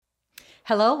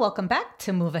Hello, welcome back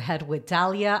to Move Ahead with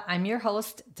Dahlia. I'm your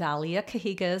host, Dahlia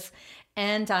Cahigas.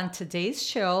 And on today's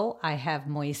show, I have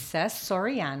Moises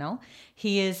Soriano.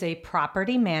 He is a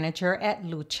property manager at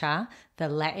LUCHA, the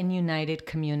Latin United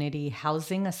Community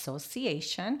Housing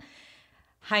Association.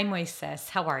 Hi, Moises.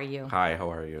 How are you? Hi,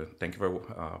 how are you? Thank you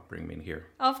for bringing me in here.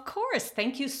 Of course.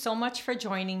 Thank you so much for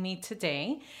joining me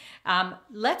today.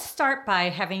 Let's start by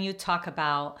having you talk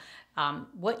about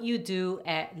what you do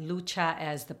at LUCHA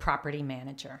as the property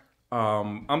manager.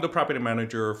 I'm the property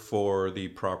manager for the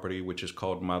property, which is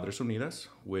called Madres Unidas,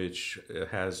 which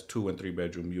has 2 and 3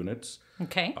 bedroom units.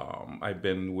 Okay. I've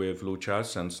been with Lucha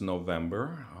since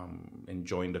November,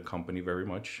 enjoying the company very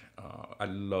much. I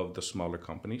love the smaller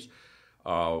companies.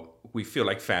 We feel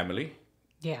like family.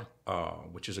 Yeah.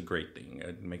 Which is a great thing.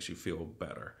 It makes you feel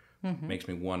better. Makes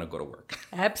me want to go to work.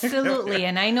 Absolutely.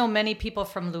 And I know many people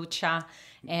from LUCHA,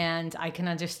 and I can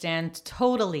understand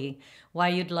totally why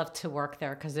you'd love to work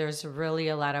there, because there's really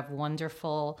a lot of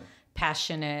wonderful,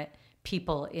 passionate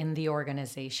people in the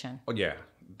organization. Oh, yeah.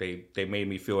 They made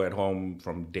me feel at home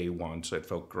from day one, so it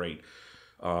felt great.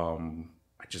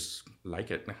 I just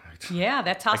like it. Yeah,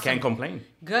 that's awesome. I can't complain.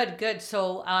 Good.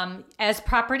 So as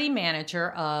property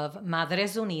manager of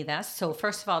Madres Unidas, so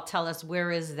first of all, tell us,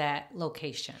 where is that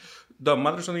location? The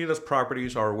Madres Unidas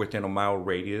properties are within a mile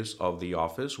radius of the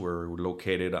office. We're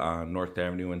located on North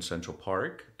Avenue in Central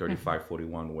Park,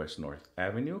 3541 West North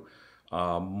Avenue.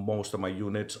 Most of my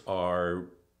units are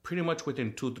pretty much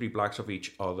within 2-3 blocks of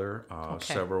each other.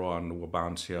 Several on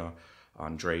Wabansia,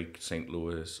 on Drake, St.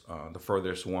 Louis. The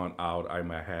furthest one out I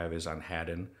might have is on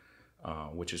Haddon,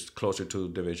 which is closer to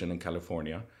Division in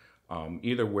California.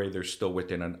 Either way, they're still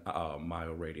within a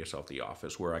mile radius of the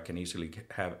office, where I can easily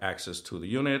have access to the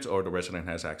units, or the resident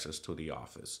has access to the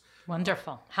office.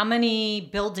 Wonderful. How many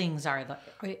buildings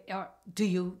do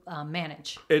you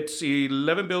manage? It's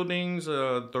 11 buildings,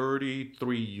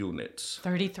 33 units.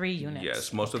 33 units.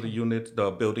 Yes, most of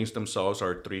the buildings themselves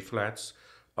are 3 flats.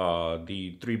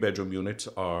 The 3-bedroom units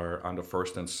are on the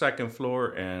first and second floor,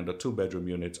 and the 2-bedroom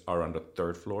units are on the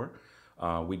third floor.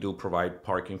 We do provide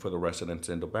parking for the residents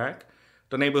in the back.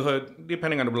 The neighborhood,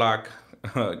 depending on the block,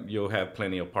 you'll have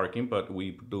plenty of parking, but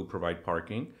we do provide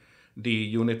parking. The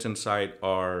units inside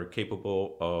are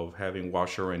capable of having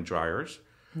washer and dryers.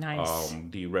 Nice.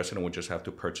 The resident would just have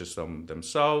to purchase them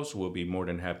themselves. We'll be more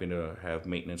than happy to have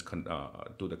maintenance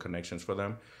do the connections for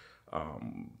them.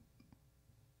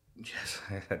 Yes,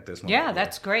 at this moment. Yeah,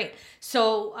 that's great.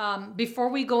 So before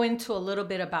we go into a little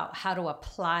bit about how to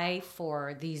apply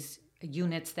for these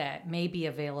units that may be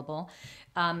available,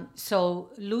 so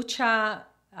Lucha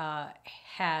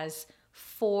has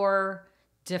 4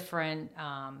 different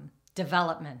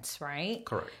developments, right?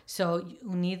 Correct. So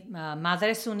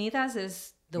Madres Unidas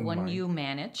is the one you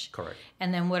manage. Correct.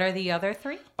 And then what are the other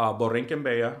 3?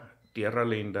 Borinquen, Tierra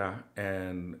Linda,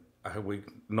 and we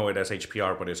know it as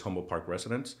HPR, but it's Humboldt Park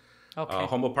Residence. Okay.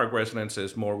 Humboldt Park Residence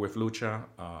is more with Lucha.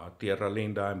 Tierra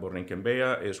Linda and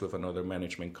Borinquen is with another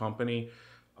management company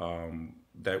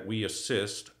that we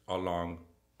assist along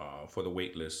for the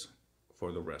wait list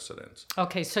for the residents.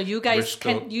 Okay, so you guys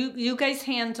you guys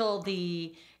handle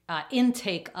the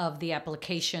intake of the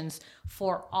applications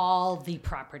for all the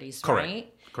properties, Correct.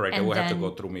 Right? Correct. And it will then, have to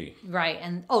go through me. Right,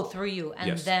 and through you, and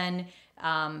Yes. then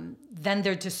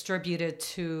they're distributed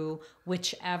to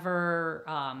whichever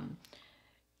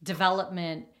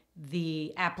development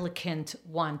the applicant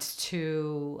wants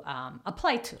to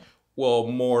apply to. Well,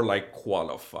 more like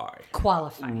qualify.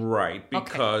 Qualify. Right,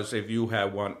 because if you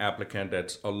have one applicant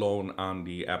that's alone on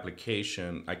the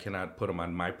application, I cannot put them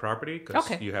on my property, because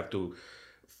you have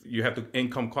to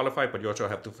income qualify, but you also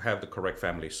have to have the correct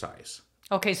family size.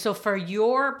 Okay, so for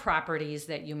your properties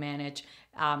that you manage,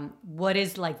 what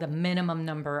is like the minimum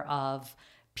number of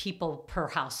people per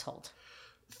household?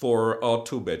 For a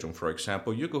 2-bedroom, for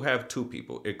example, you could have 2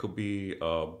 people. It could be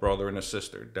a brother and a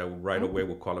sister that right away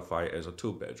will qualify as a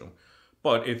 2-bedroom.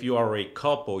 But if you are a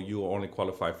couple, you will only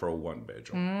qualify for a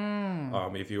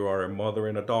 1-bedroom. If you are a mother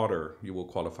and a daughter, you will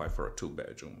qualify for a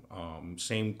 2-bedroom.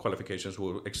 Same qualifications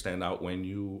will extend out when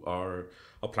you are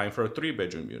applying for a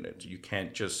 3-bedroom unit. You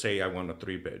can't just say, I want a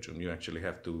 3-bedroom. You actually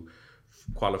have to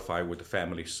qualify with the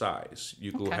family size.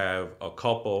 You could have a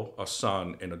couple, a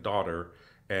son and a daughter,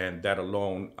 and that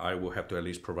alone, I will have to at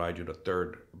least provide you the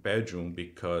 3rd bedroom,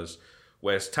 because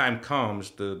as time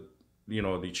comes, the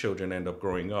children end up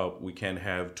growing up. We can't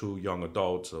have 2 young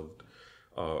adults of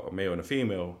a male and a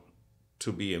female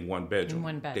to be in one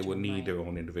bedroom. They will need their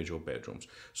own individual bedrooms.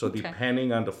 So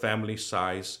depending on the family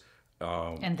size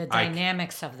And the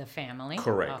dynamics of the family.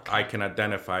 Correct. Okay. I can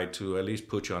identify to at least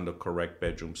put you on the correct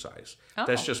bedroom size. Oh.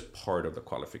 That's just part of the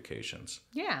qualifications.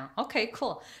 Yeah. Okay,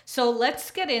 cool. So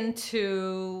let's get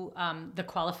into the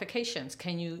qualifications.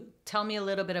 Can you tell me a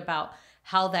little bit about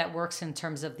how that works in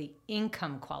terms of the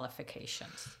income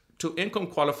qualifications? To income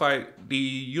qualify, the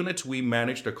units we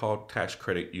manage, they're called tax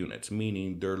credit units,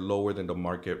 meaning they're lower than the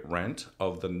market rent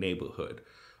of the neighborhood,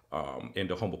 in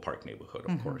the Humboldt Park neighborhood,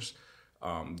 of course.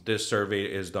 This survey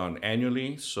is done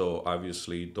annually, so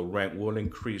obviously the rent will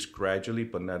increase gradually,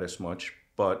 but not as much.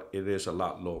 But it is a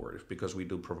lot lower because we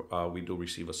do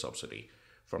receive a subsidy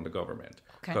from the government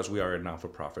because we are a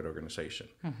non-for-profit organization.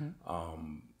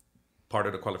 Part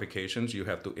of the qualifications, you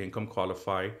have to income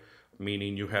qualify,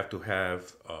 meaning you have to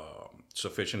have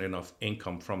sufficient enough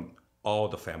income from all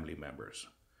the family members.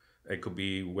 It could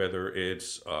be whether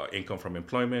it's income from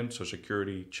employment, Social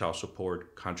Security, child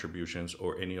support, contributions,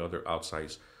 or any other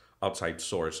outside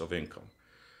source of income.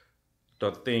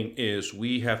 The thing is,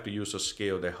 we have to use a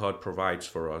scale that HUD provides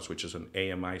for us, which is an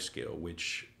AMI scale,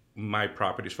 which my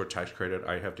properties for tax credit,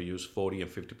 I have to use 40 and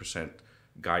 50%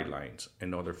 guidelines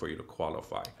in order for you to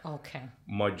qualify. Okay.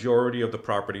 Majority of the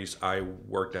properties I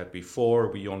worked at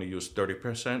before, we only used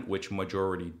 30%, which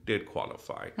majority did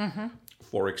qualify.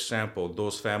 For example,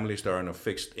 those families that are on a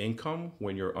fixed income,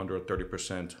 when you're under a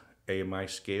 30% AMI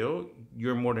scale,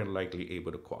 you're more than likely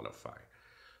able to qualify.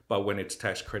 But when it's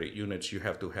tax credit units, you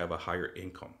have to have a higher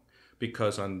income.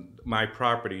 Because on my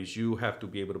properties, you have to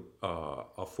be able to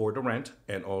afford the rent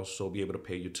and also be able to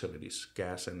pay utilities,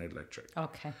 gas and electric.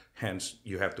 Okay. Hence,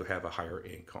 you have to have a higher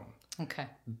income. Okay.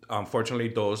 Unfortunately,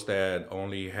 those that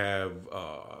only have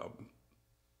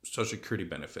Social Security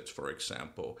benefits, for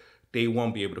example, they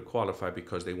won't be able to qualify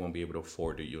because they won't be able to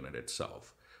afford the unit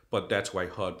itself. But that's why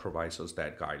HUD provides us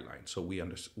that guideline, so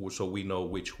we know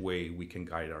which way we can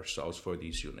guide ourselves for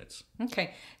these units.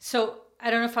 Okay. So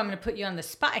I don't know if I'm going to put you on the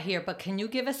spot here, but can you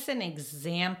give us an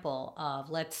example of,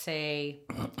 let's say,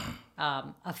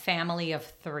 a family of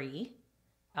three,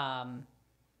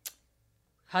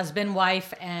 husband,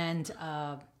 wife, and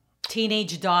a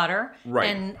teenage daughter, right?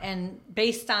 And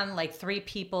based on like three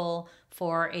people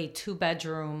for a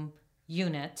 2-bedroom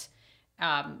unit,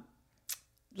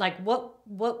 like what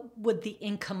would the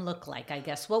income look like, I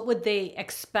guess? What would they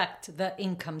expect the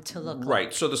income to look like?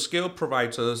 Right. So the scale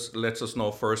lets us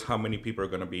know first how many people are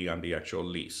going to be on the actual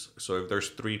lease. So if there's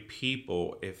 3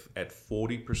 people, if at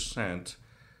 40%,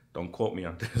 don't quote me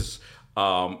on this,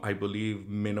 I believe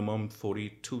minimum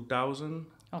 42,000.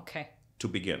 Okay. To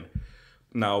begin.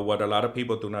 Now, what a lot of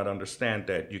people do not understand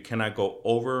that you cannot go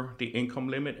over the income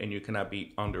limit and you cannot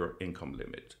be under income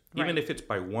limit. Right. Even if it's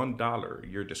by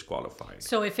 $1, you're disqualified.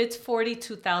 So if it's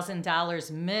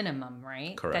 $42,000 minimum,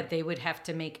 right? Correct. That they would have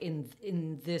to make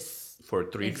in this for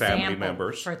 3 example, family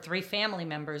members. For 3 family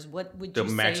members, what would the you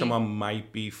say? The maximum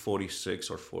might be 46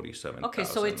 or 47. Okay,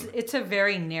 so it's a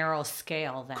very narrow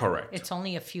scale then. Correct. It's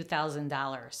only a few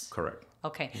 $1,000s. Correct.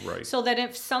 Okay. Right. So that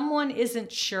if someone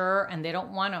isn't sure and they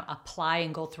don't want to apply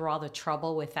and go through all the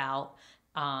trouble without,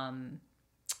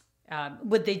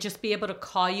 would they just be able to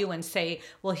call you and say,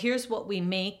 well, here's what we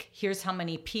make, here's how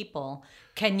many people.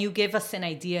 Can you give us an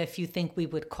idea if you think we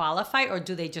would qualify, or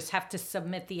do they just have to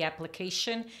submit the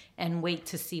application and wait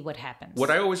to see what happens? What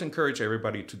I always encourage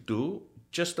everybody to do,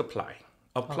 just apply.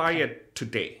 Apply it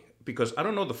today, because I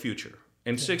don't know the future.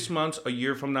 In 6 months, a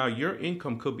year from now, your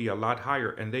income could be a lot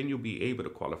higher, and then you'll be able to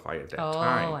qualify at that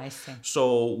time. Oh, I see.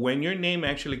 So when your name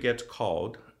actually gets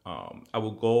called, I'm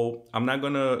not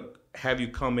going to have you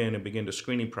come in and begin the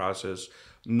screening process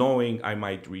knowing I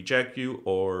might reject you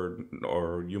or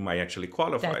you might actually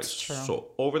qualify. That's true.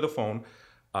 So over the phone,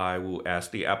 I will ask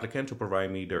the applicant to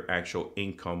provide me their actual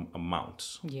income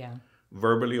amounts. Yeah.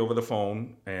 Verbally over the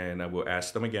phone, and I will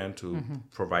ask them again to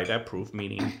provide that proof,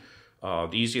 meaning the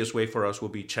easiest way for us will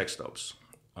be check stubs.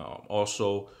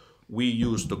 Also, we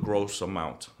use the gross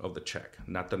amount of the check,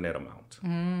 not the net amount.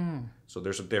 So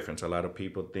there's a difference. A lot of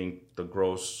people think the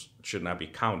gross should not be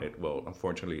counted. Well,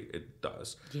 unfortunately, it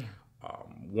does. Yeah.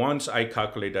 Once I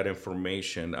calculate that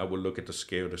information, I will look at the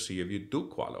scale to see if you do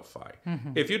qualify.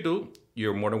 If you do,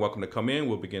 you're more than welcome to come in.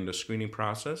 We'll begin the screening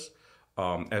process.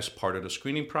 As part of the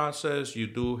screening process, you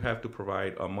do have to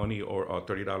provide a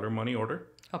 $30 money order.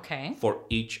 Okay. For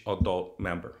each adult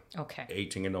member. Okay.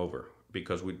 18 and over,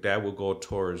 because that will go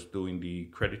towards doing the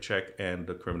credit check and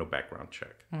the criminal background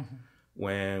check.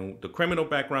 When the criminal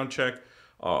background check,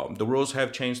 the rules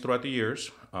have changed throughout the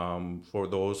years for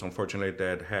those, unfortunately,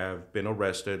 that have been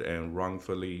arrested and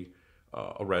wrongfully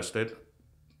arrested,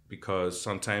 because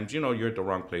sometimes, you're at the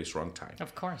wrong place, wrong time.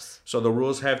 Of course. So the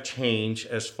rules have changed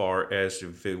as far as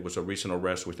if it was a recent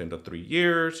arrest within the 3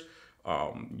 years,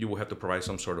 You will have to provide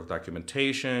some sort of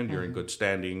documentation. You're in good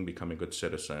standing, become a good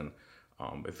citizen.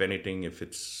 If anything, if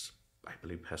it's, I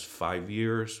believe, past 5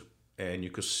 years, and you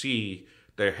could see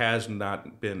there has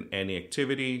not been any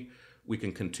activity, we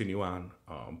can continue on.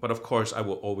 But of course, I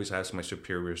will always ask my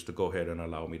superiors to go ahead and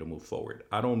allow me to move forward.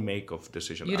 I don't make a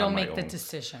decision on my own. You don't make the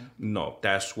decision. No,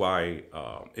 that's why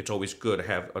it's always good to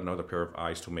have another pair of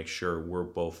eyes to make sure we're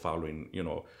both following,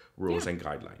 rules and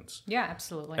guidelines. Yeah,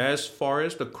 absolutely. As far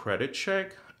as the credit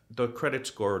check, the credit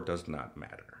score does not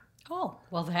matter. Oh,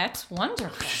 well, that's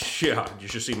wonderful. Yeah, you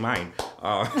should see mine.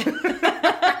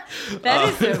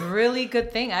 That is a really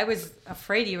good thing. I was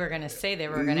afraid you were going to say they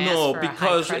were going to ask for a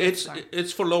high credit score.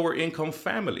 it's for lower income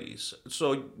families.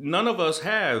 So none of us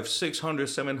have 600,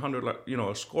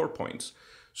 700, score points.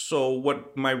 So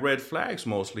what my red flags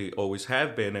mostly always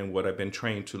have been, and what I've been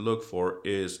trained to look for,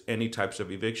 is any types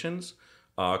of evictions,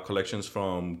 collections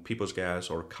from People's Gas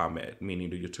or ComEd, meaning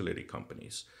the utility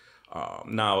companies.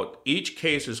 Now, each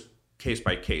case is case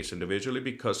by case individually,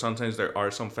 because sometimes there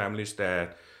are some families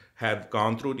that have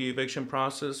gone through the eviction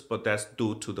process, but that's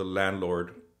due to the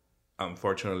landlord,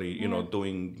 unfortunately,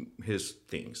 doing his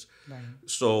things. Right.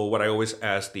 So what I always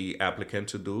ask the applicant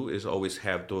to do is always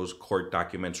have those court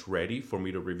documents ready for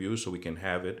me to review, so we can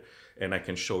have it, and I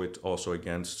can show it also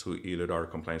against to either our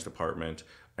compliance department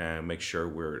and make sure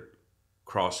we're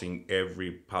crossing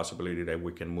every possibility that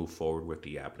we can move forward with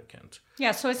the applicant.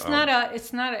 Yeah, so it's not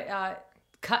a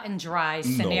cut and dry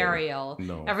scenario.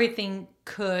 No. Everything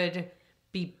could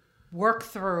be worked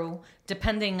through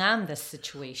depending on the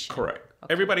situation. Correct.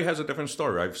 Okay. Everybody has a different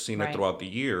story. I've seen it throughout the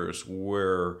years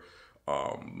where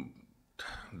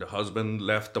the husband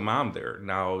left the mom there.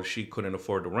 Now she couldn't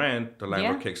afford the rent. The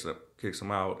landlord kicks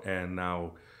him out, and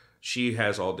now she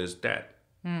has all this debt.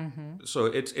 Mm-hmm. So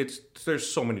there's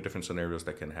so many different scenarios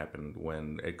that can happen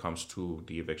when it comes to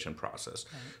the eviction process.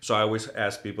 Right. So I always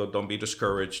ask people, don't be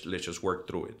discouraged. Let's just work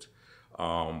through it.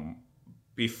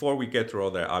 Before we get through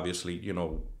all that, obviously,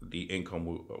 the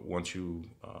income, once you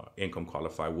income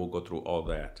qualify, we'll go through all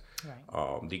that.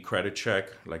 Right. The credit check,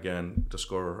 again, the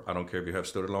score, I don't care if you have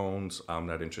student loans. I'm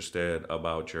not interested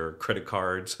about your credit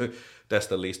cards. That's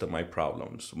the least of my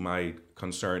problems. My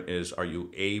concern is, are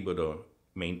you able to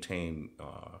maintain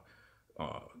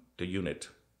the unit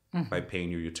by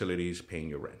paying your utilities, paying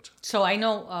your rent? So I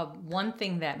know one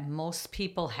thing that most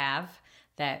people have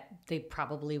that they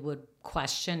probably would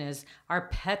question is, are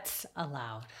pets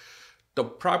allowed? The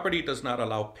property does not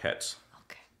allow pets.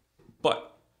 Okay.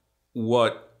 But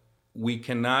what we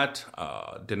cannot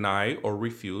deny or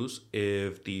refuse,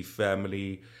 if the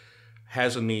family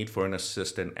has a need for an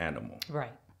assistant animal.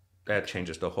 Right. That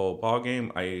changes the whole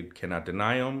ballgame. I cannot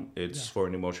deny them. It's for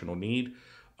an emotional need.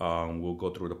 We'll go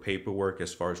through the paperwork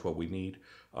as far as what we need.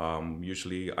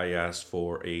 Usually I ask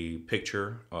for a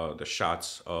picture, the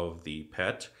shots of the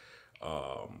pet,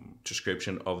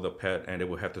 description of the pet, and they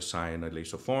will have to sign at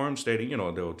least a form stating,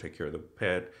 they'll take care of the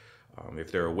pet.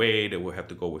 If they're away, they will have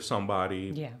to go with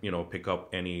somebody, pick up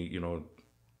any,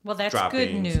 well, that's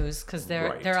droppings. Good news, because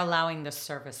they're allowing the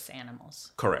service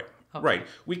animals. Correct. Okay. Right.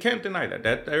 We can't deny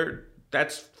that.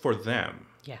 That's for them.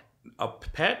 Yeah. A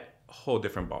pet, whole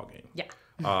different ballgame. Yeah.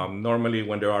 Normally,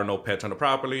 when there are no pets on the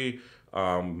property,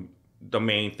 the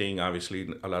main thing, obviously,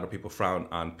 a lot of people frown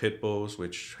on pit bulls,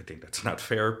 which I think that's not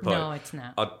fair. But no, it's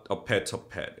not. A pet's a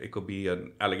pet. It could be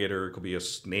an alligator. It could be a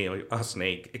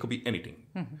snake. It could be anything.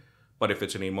 Mm-hmm. But if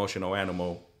it's an emotional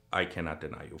animal, I cannot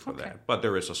deny you for that. But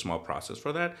there is a small process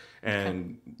for that,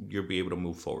 and you'll be able to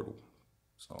move forward.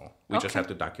 So we just have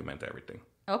to document everything.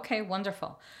 Okay,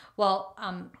 wonderful. Well,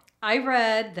 I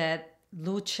read that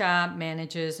LUCHA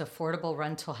manages affordable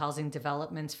rental housing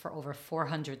developments for over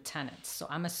 400 tenants. So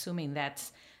I'm assuming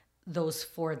that's those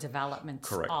 4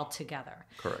 developments altogether.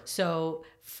 Correct. So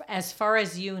as far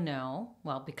as you know,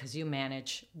 well, because you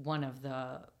manage one of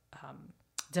the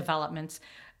developments,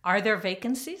 are there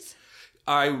vacancies?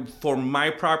 For my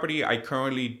property, I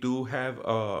currently do have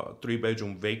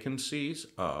 3-bedroom vacancies.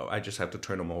 I just have to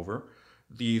turn them over.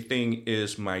 The thing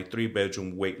is, my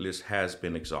 3-bedroom wait list has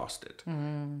been exhausted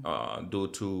due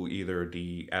to either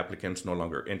the applicants no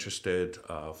longer interested,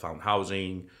 found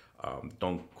housing,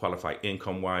 don't qualify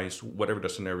income-wise, whatever the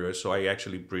scenario is. So I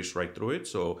actually breezed right through it.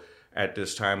 So at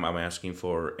this time, I'm asking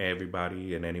for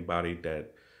everybody and anybody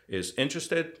that is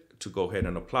interested to go ahead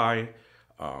and apply.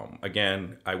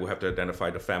 Again, I will have to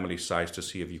identify the family size to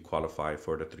see if you qualify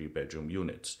for the 3-bedroom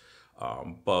units.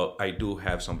 But I do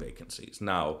have some vacancies.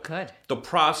 Now, the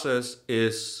process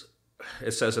is,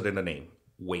 it says it in the name,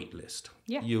 wait list.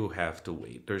 Yeah. You have to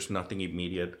wait. There's nothing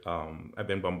immediate. I've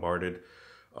been bombarded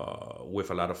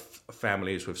with a lot of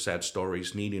families with sad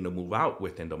stories needing to move out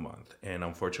within the month. And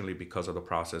unfortunately, because of the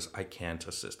process, I can't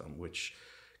assist them, which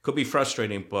could be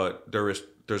frustrating, but there's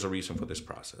a reason for this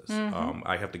process.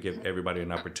 I have to give everybody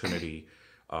an opportunity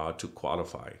to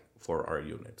qualify for our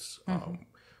units.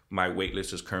 My wait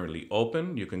list is currently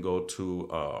open. You can go to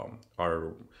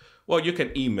you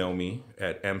can email me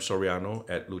at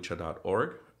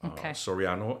msoriano@lucha.org. Okay.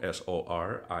 Soriano,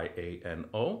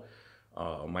 Soriano.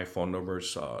 My phone number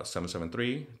is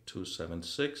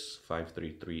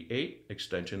 773-276-5338,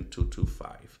 extension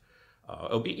 225.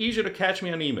 It'll be easier to catch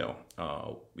me on email.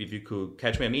 If you could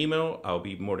catch me on email, I'll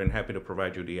be more than happy to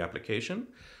provide you the application.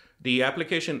 The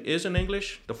application is in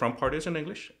English. The front part is in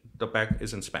English. The back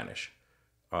is in Spanish.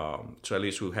 So at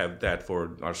least we'll have that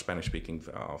for our Spanish-speaking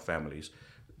families.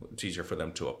 It's easier for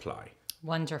them to apply.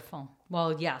 Wonderful.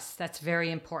 Well, yes, that's very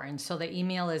important. So the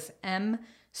email is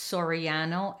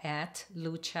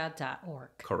msoriano@lucha.org.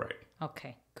 Correct.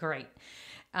 Okay, great.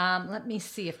 Let me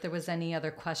see if there was any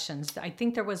other questions. I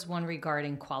think there was one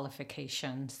regarding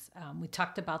qualifications. We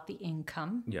talked about the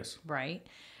income. Yes. Right.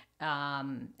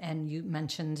 And you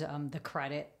mentioned the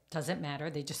credit. Doesn't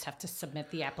matter. They just have to submit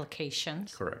the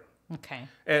applications. Correct. Okay.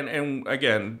 And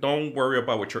again, don't worry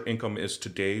about what your income is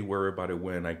today. Worry about it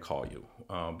when I call you,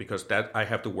 because that I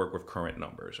have to work with current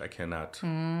numbers. I cannot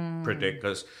predict,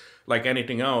 because like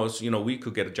anything else, we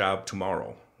could get a job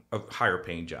tomorrow, a higher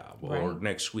paying job, or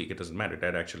next week. It doesn't matter.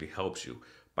 That actually helps you.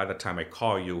 By the time I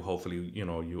call you, hopefully,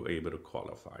 you're able to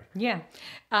qualify. Yeah.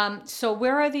 So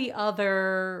where are the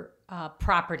other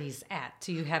properties at?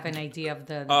 Do you have an idea of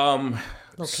the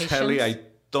locations? Sadly, I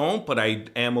don't, but I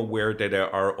am aware that there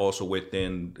are also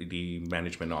within the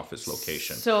management office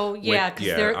location. So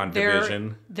because on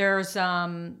Division. There's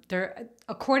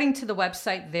according to the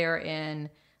website, they're in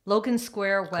Logan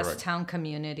Square, West Town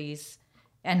Communities,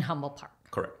 and Humboldt Park.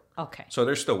 Correct. Okay. So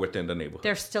they're still within the neighborhood.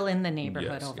 They're still in the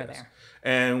neighborhood there.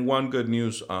 And one good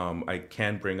news I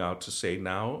can bring out to say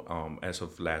now, as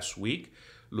of last week,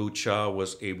 Lucha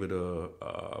was able to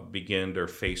begin their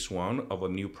phase 1 of a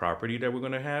new property that we're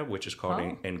going to have, which is called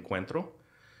Encuentro.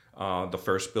 The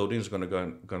first building is going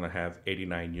to have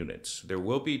 89 units. There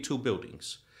will be 2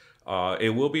 buildings.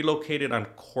 It will be located on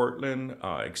Cortland.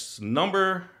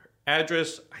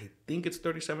 Address, I think it's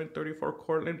 3734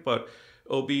 Cortland, but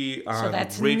it'll be on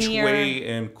Ridgeway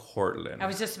and Cortland. I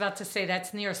was just about to say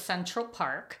that's near Central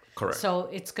Park. Correct. So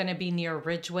it's going to be near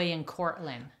Ridgeway and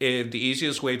Cortland. The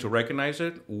easiest way to recognize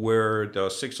it, where the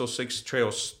 606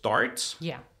 trail starts,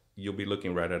 you'll be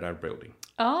looking right at our building.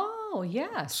 Oh,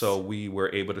 yes. So we were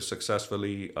able to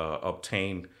successfully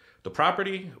obtain the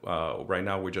property. Right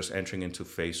now, we're just entering into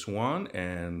phase 1.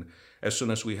 And as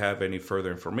soon as we have any further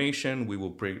information, we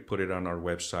will put it on our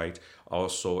website.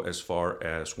 Also, as far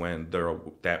as when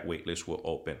that wait list will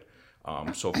open.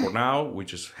 So for now, we're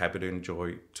just happy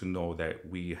to know that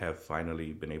we have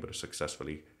finally been able to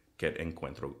successfully get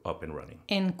Encuentro up and running.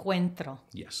 Encuentro.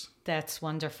 Yes. That's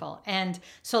wonderful. And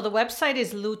so the website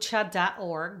is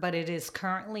lucha.org, but it is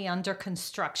currently under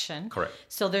construction. Correct.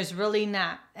 So there's really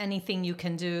not anything you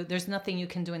can do. There's nothing you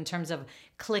can do in terms of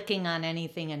clicking on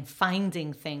anything and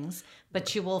finding things,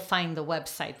 but you will find the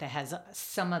website that has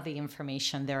some of the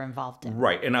information they're involved in.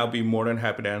 Right. And I'll be more than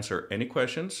happy to answer any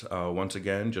questions. Once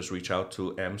again, just reach out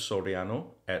to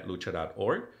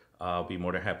msoriano@lucha.org. I'll be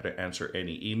more than happy to answer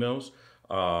any emails.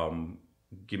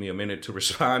 Give me a minute to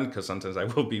respond, because sometimes I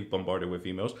will be bombarded with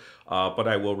emails, but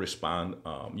I will respond.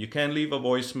 You can leave a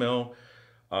voicemail.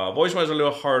 Voicemail is a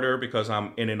little harder because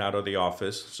I'm in and out of the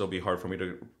office, so it'll be hard for me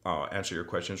to answer your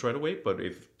questions right away, but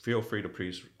feel free to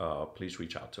please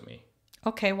reach out to me.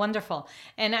 Okay, wonderful.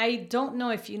 And I don't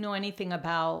know if you know anything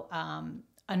about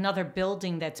another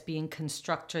building that's being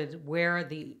constructed where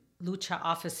the Lucha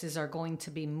offices are going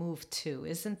to be moved to.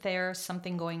 Isn't there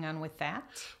something going on with that?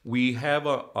 We have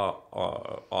a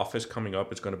office coming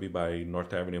up. It's going to be by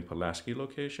North Avenue and Pulaski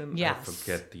location. Yes. I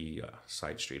forget the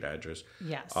side street address.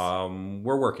 Yes.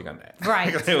 We're working on that.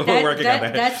 Right. We're working on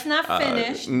that. That's not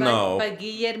finished. No. But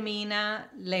Guillermina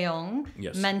Leon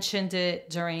mentioned it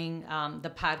during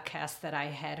the podcast that I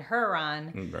had her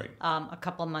on a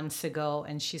couple months ago.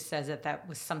 And she says that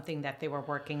was something that they were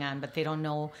working on, but they don't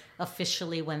know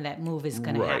officially when that move is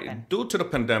going to happen. Due to the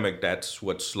pandemic, that's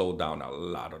what slowed down a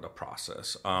lot of the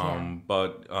process.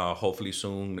 But hopefully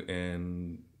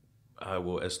soon, I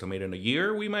will estimate in a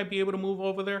year, we might be able to move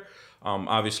over there.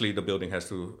 Obviously, the building has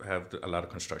to have a lot of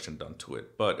construction done to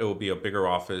it, but it will be a bigger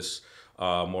office,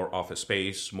 more office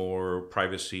space, more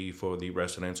privacy for the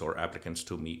residents or applicants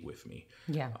to meet with me.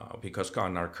 Yeah. Because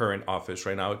on our current office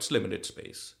right now, it's limited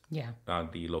space. Yeah.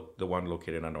 The one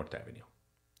located on North Avenue.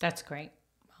 That's great.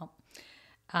 Well,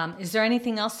 Is there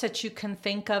anything else that you can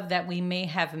think of that we may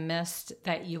have missed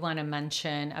that you want to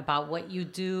mention about what you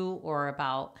do or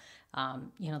about,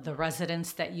 the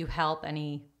residents that you help?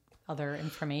 Any other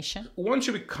information? Once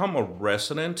you become a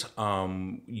resident,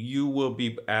 you will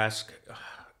be asked.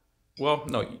 Well,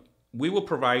 no, we will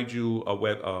provide you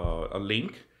a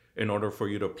link in order for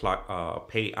you to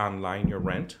pay online your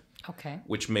rent. Okay.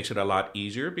 Which makes it a lot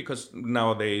easier because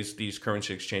nowadays these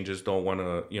currency exchanges don't want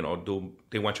to,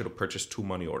 they want you to purchase 2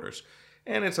 money orders.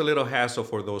 And it's a little hassle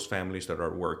for those families that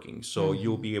are working. So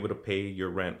you'll be able to pay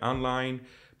your rent online,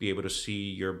 be able to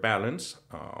see your balance.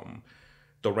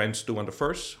 The rent's due on the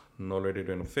 1st, no later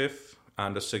than the 5th.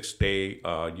 On the 6th day,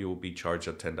 you'll be charged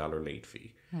a $10 late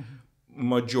fee.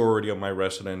 Majority of my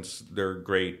residents, they're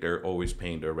great. They're always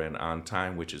paying their rent on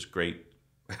time, which is great.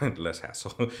 Less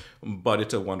hassle, but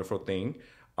it's a wonderful thing.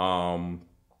 I'm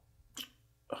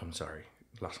sorry,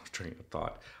 lost my train of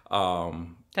thought.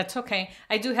 That's okay.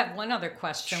 I do have one other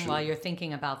question while you're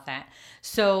thinking about that.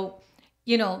 So,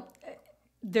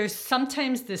 there's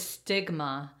sometimes this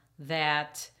stigma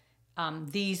that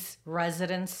these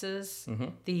residences,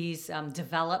 these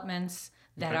developments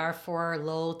that are for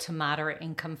low to moderate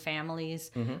income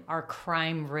families are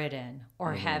crime ridden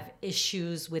or have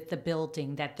issues with the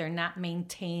building, that they're not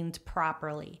maintained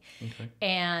properly.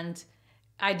 And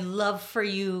I'd love for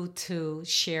you to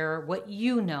share what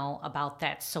you know about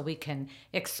that so we can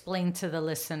explain to the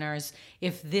listeners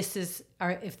if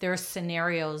there are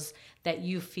scenarios that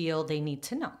you feel they need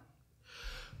to know.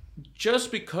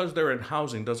 Just because they're in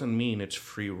housing doesn't mean it's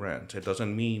free rent. It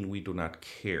doesn't mean we do not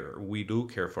care. We do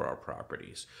care for our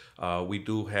properties. We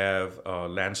do have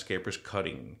landscapers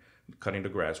cutting the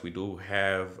grass. We do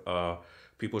have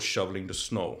people shoveling the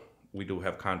snow. We do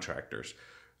have contractors.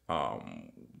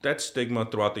 That stigma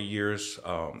throughout the years,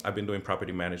 I've been doing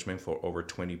property management for over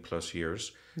 20 plus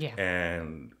years. Yeah.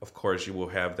 And of course, you will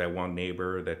have that one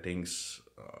neighbor that thinks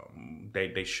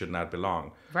they should not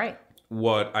belong. Right.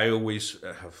 What I always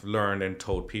have learned and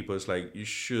told people is like, you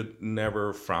should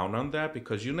never frown on that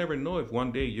because you never know if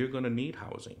one day you're going to need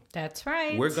housing. That's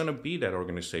right. We're going to be that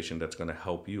organization that's going to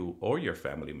help you or your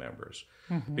family members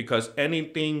because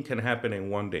anything can happen in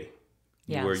one day.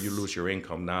 Yes. Where you lose your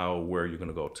income. Now, where are you going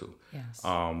to go to? Yes.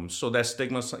 So that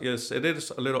stigma is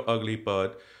a little ugly,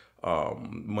 but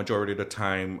majority of the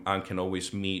time I can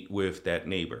always meet with that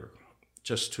neighbor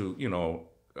just to,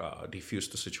 diffuse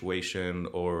the situation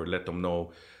or let them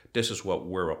know this is what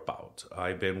we're about.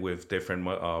 I've been with different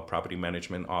property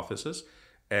management offices,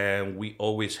 and we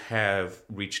always have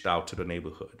reached out to the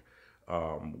neighborhood.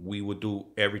 We would do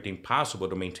everything possible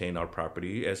to maintain our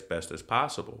property as best as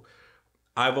possible.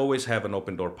 I've always have an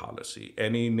open door policy.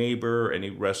 Any neighbor,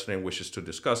 any resident wishes to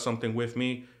discuss something with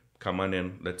me, come on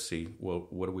in. Let's see. Well,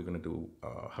 what are we going to do?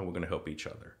 How we're going to help each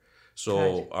other.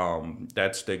 So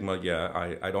that stigma,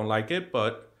 I don't like it,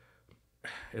 but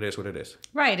it is what it is.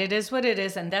 Right. It is what it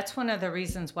is. And that's one of the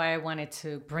reasons why I wanted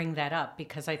to bring that up,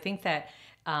 because I think that,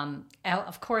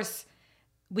 of course,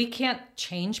 we can't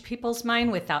change people's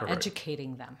mind without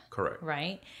educating them. Correct.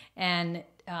 Right. And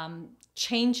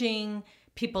changing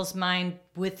people's mind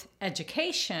with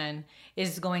education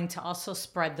is going to also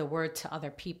spread the word to other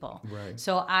people. Right.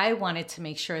 So I wanted to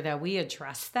make sure that we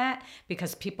address that,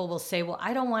 because people will say, well,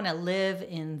 I don't want to live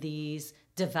in these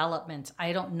developments.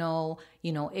 I don't know,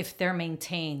 if they're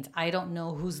maintained. I don't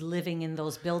know who's living in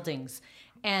those buildings.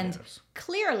 And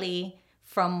clearly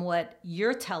from what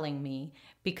you're telling me,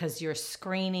 because you're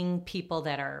screening people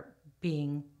that are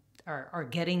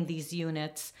getting these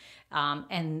units,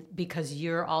 and because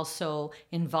you're also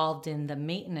involved in the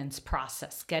maintenance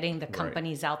process, getting the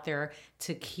companies out there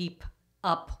to keep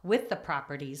up with the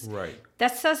properties. Right.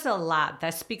 That says a lot.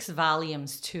 That speaks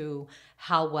volumes to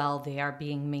how well they are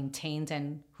being maintained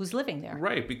and who's living there.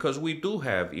 Right, because we do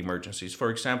have emergencies. For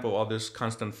example, all this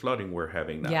constant flooding we're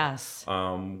having now. Yes.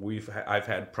 I've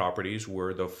had properties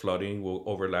where the flooding will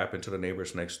overlap into the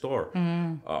neighbors next door.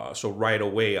 So right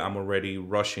away, I'm already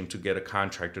rushing to get a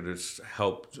contractor to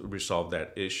help resolve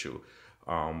that issue.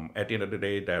 At the end of the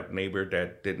day, that neighbor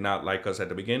that did not like us at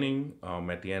the beginning,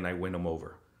 at the end, I win them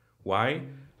over. Why?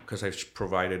 Because I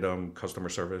provided them customer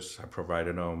service, I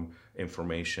provided them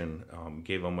information,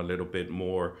 gave them a little bit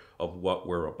more of what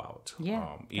we're about.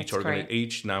 Yeah,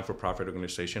 each non-for-profit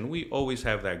organization, we always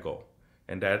have that goal,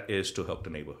 and that is to help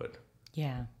the neighborhood.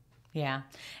 Yeah. Yeah.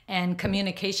 And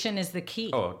communication is the key.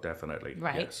 Oh, definitely.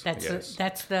 Right. Yes.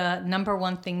 That's the number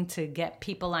one thing to get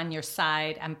people on your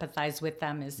side, empathize with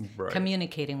them, is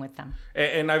communicating with them.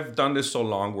 And I've done this so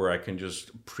long where I can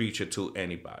just preach it to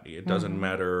anybody. It doesn't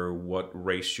matter what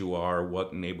race you are,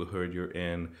 what neighborhood you're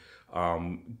in.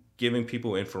 Giving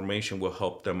people information will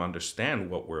help them understand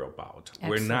what we're about. Absolutely.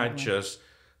 We're not just,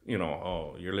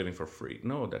 oh, you're living for free.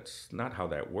 No, that's not how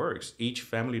that works. Each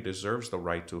family deserves the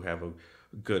right to have a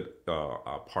good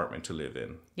apartment to live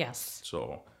in. Yes.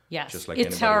 So, yes, just like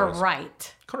it's anybody our else.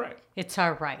 right. Correct. It's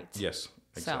our right. Yes,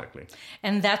 exactly. So,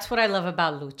 and that's what I love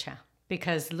about Lucha,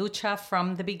 because Lucha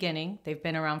from the beginning, they've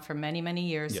been around for many, many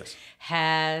years, Yes.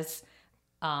 has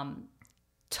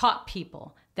taught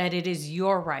people that it is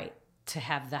your right to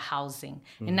have the housing,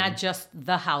 and not just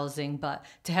the housing, but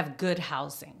to have good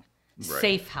housing,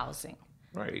 safe housing.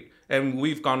 Right. And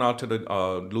we've gone out to the,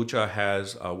 Lucha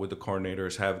has, with the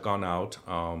coordinators, have gone out,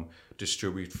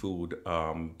 distribute food,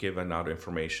 given out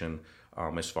information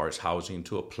as far as housing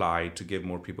to apply, to give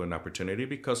more people an opportunity,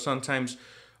 because sometimes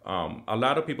a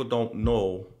lot of people don't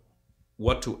know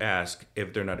what to ask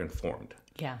if they're not informed.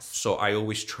 Yes. So I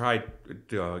always try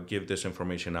to give this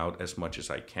information out as much as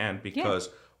I can, because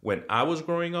when I was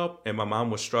growing up and my mom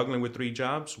was struggling with 3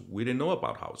 jobs, we didn't know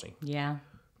about housing. Yeah.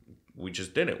 We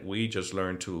just didn't. We just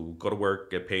learned to go to work,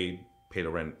 get paid, pay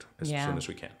the rent as soon as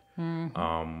we can.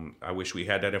 Mm-hmm. I wish we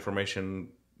had that information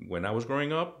when I was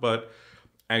growing up, but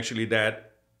actually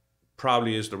that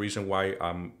probably is the reason why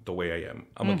I'm the way I am.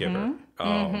 I'm a giver.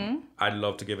 I'd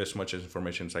love to give as much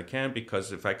information as I can,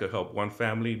 because if I could help one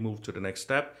family move to the next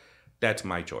step, that's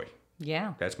my joy.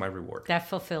 Yeah. That's my reward. That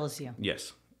fulfills you.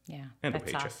 Yes. Yeah, And that's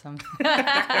the paycheck.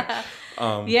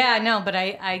 awesome. Yeah, no, but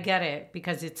I get it,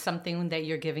 because it's something that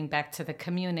you're giving back to the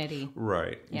community.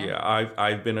 Right. Yeah. Yeah.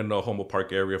 I've been in the Humboldt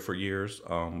Park area for years.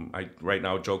 I right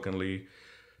now, jokingly,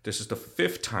 this is the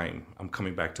 5th time I'm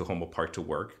coming back to Humboldt Park to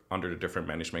work under a different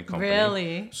management company.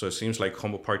 Really? So it seems like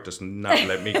Humboldt Park does not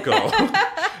let me go.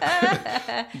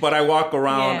 But I walk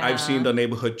around. Yeah. I've seen the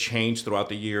neighborhood change throughout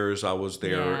the years. I was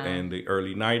there Yeah. in the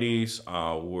early 90s,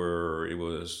 where it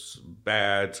was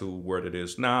bad to where it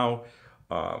is now.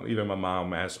 Even my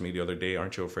mom asked me the other day,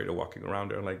 "Aren't you afraid of walking around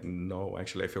there?" I'm like, no,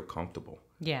 actually, I feel comfortable.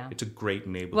 Yeah. It's a great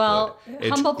neighborhood. Well, It's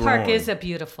Humboldt Park growing. is a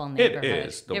beautiful neighborhood. It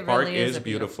is. The It park really is a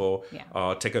beautiful.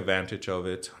 Yeah. Take advantage of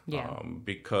it. Yeah.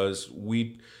 Because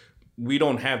we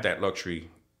don't have that luxury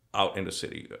out in the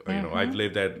city. I've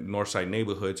lived at Northside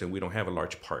neighborhoods, and we don't have a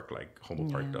large park like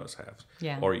Humboldt Park does have.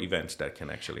 Yeah. Or events that can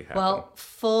actually happen. Well,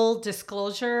 full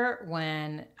disclosure,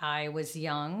 when I was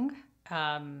younger,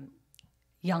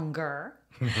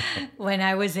 when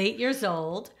I was 8 years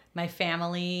old, my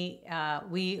family,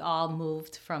 we all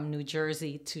moved from New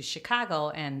Jersey to Chicago,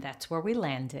 and that's where we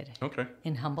landed. Okay.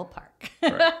 In Humboldt Park.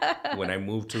 Right. When I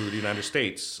moved to the United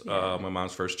States, my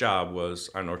mom's first job was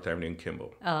on North Avenue in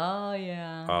Kimball. Oh,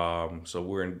 yeah. So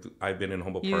I've been in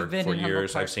Humboldt You've Park been for in Humboldt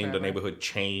years. Park I've seen the forever. neighborhood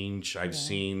change. I've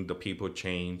seen the people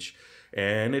change.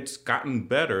 And it's gotten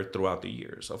better throughout the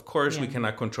years. Of course, we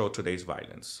cannot control today's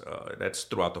violence. That's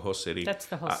throughout the whole city. That's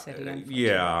the whole city, unfortunately.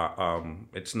 Yeah.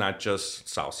 It's not just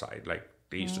Southside, like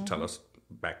they used to tell us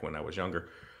back when I was younger.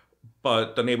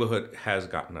 But the neighborhood has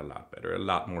gotten a lot better. A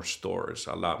lot more stores,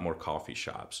 a lot more coffee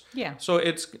shops. Yeah. So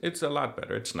it's a lot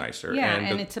better. It's nicer. Yeah,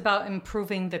 and it's about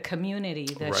improving the community,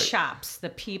 the Right. shops, the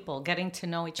people, getting to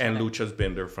know each and other. Lucha's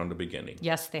been there from the beginning.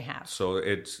 Yes, they have. So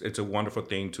it's a wonderful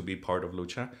thing to be part of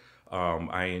Lucha.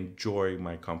 I enjoy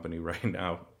my company right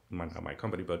now. Not my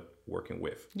company, but working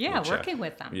with. Yeah, Lucha. working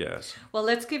with them. Yes. Well,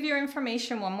 let's give your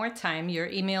information one more time. Your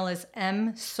email is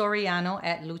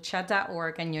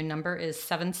msoriano@lucha.org, and your number is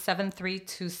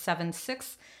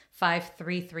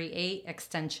 773-276-5338,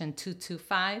 extension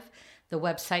 225. The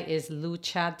website is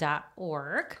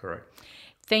lucha.org. Correct.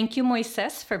 Thank you,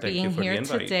 Moises, for Thank being you for the here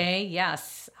invite. today.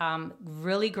 Yes,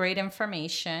 really great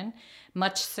information.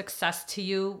 Much success to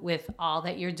you with all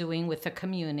that you're doing with the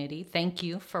community. Thank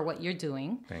you for what you're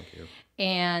doing. Thank you.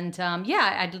 And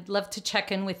I'd love to check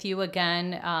in with you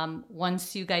again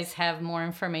once you guys have more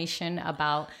information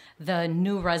about the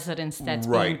new residence that's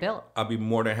being built. I'll be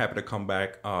more than happy to come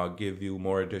back, give you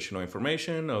more additional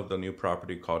information of the new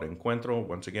property called Encuentro.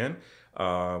 Once again,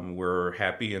 we're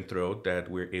happy and thrilled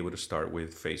that we're able to start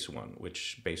with phase 1,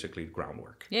 which basically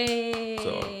groundwork. Yay!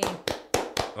 So,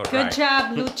 all Good right.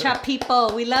 job, Lucha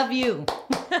people. We love you.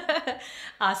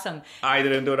 Awesome. I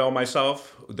didn't do it all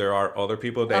myself. There are other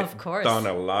people that Of course. done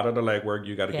a lot of the legwork.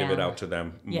 You got to give Yeah. it out to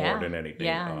them more Yeah. than anything.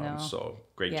 Yeah, I know. So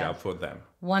great Yeah. job for them.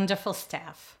 Wonderful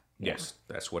staff. Yes,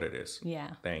 that's what it is.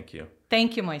 Yeah. Thank you.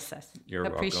 Thank you, Moises. You're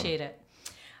Appreciate it.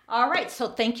 All right, so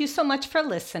thank you so much for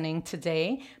listening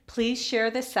today. Please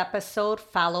share this episode,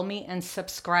 follow me, and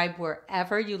subscribe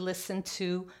wherever you listen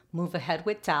to Move Ahead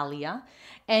with Dahlia.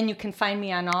 And you can find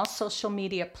me on all social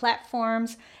media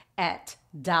platforms at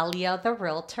Dahlia the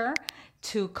Realtor.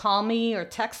 to call me or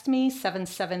text me,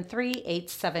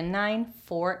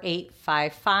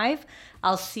 773-879-4855.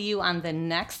 I'll see you on the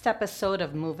next episode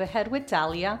of Move Ahead with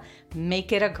Dahlia.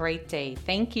 Make it a great day.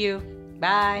 Thank you.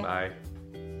 Bye. Bye.